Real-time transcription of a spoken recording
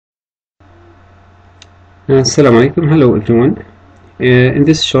Assalamu alaikum. Hello everyone. In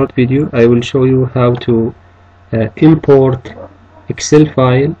this short video I will show you how to import Excel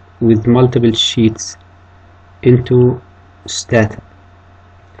file with multiple sheets into stata.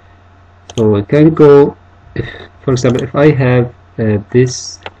 So I can go, for example, if I have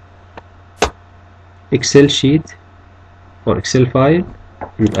this Excel sheet or Excel file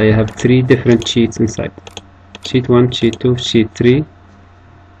and I have three different sheets inside, sheet 1, sheet 2, sheet 3,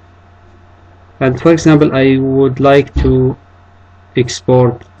 and for example I would like to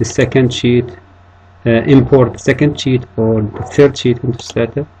export the second sheet, import the second sheet or the third sheet into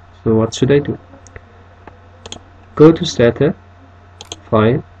stata. So what should I do? Go to stata,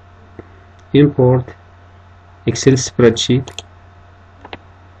 file, import Excel spreadsheet,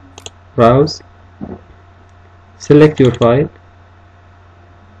 browse, select your file,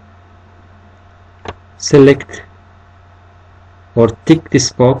 select or tick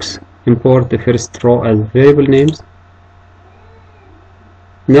this box, import the first row as variable names.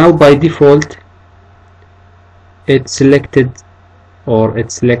 Now by default it selected, or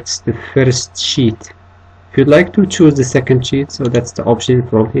it selects the first sheet. If you'd like to choose the second sheet, so that's the option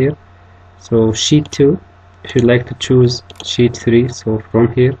from here. So sheet 2, if you'd like to choose sheet 3, so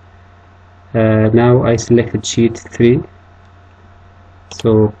from here. Now I selected sheet 3,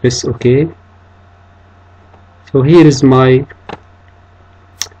 so press OK. So here is my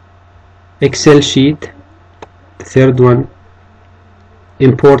Excel sheet, the third one,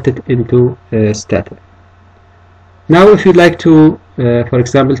 imported into stata. Now if you'd like to, for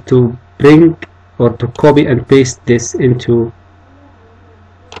example, to bring or to copy and paste this into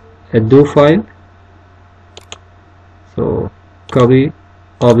a do file, so copy,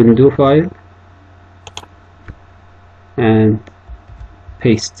 open do file and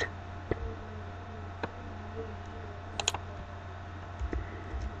paste.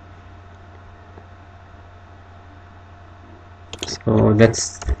 So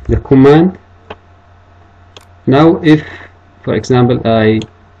that's the command. Now if, for example, I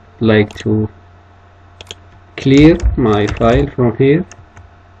like to clear my file from here,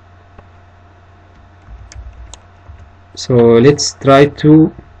 so let's try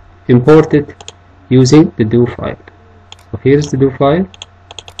to import it using the do file. So here's the do file.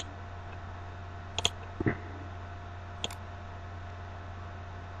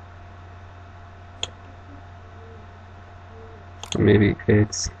 Maybe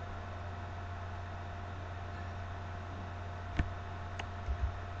it's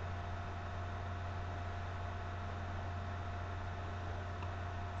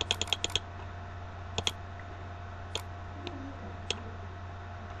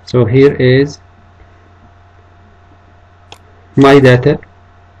so here is my data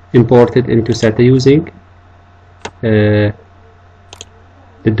imported into stata using the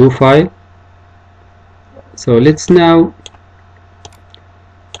do file. So let's now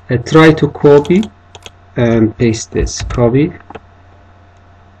try to copy and paste this, copy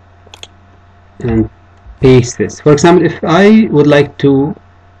and paste this. For example, if I would like to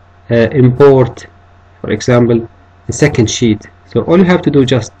import, for example, the second sheet, so all you have to do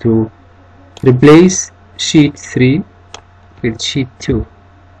just to replace sheet 3 with sheet 2,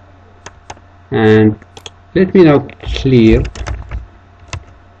 and let me now clear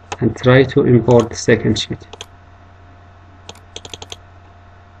and try to import the second sheet.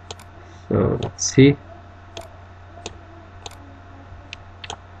 So let's see.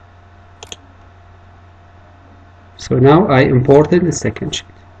 So now I imported the second sheet.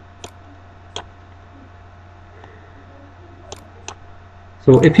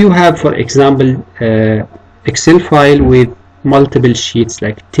 So if you have, for example, Excel file with multiple sheets,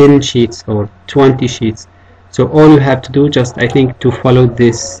 like 10 sheets or 20 sheets, so all you have to do, just I think, to follow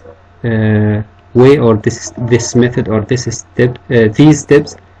this way, or this method, or this step, these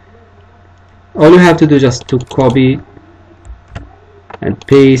steps. All you have to do just to copy and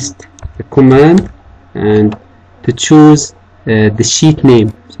paste the command and to choose the sheet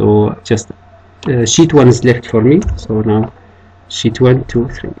name. So just sheet 1 is left for me, so now sheet 1, 2,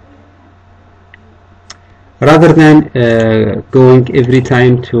 3. Rather than going every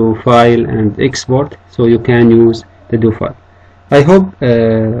time to file and export, so you can use the do file. I hope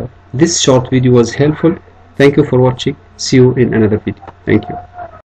this short video was helpful. Thank you for watching. See you in another video. Thank you.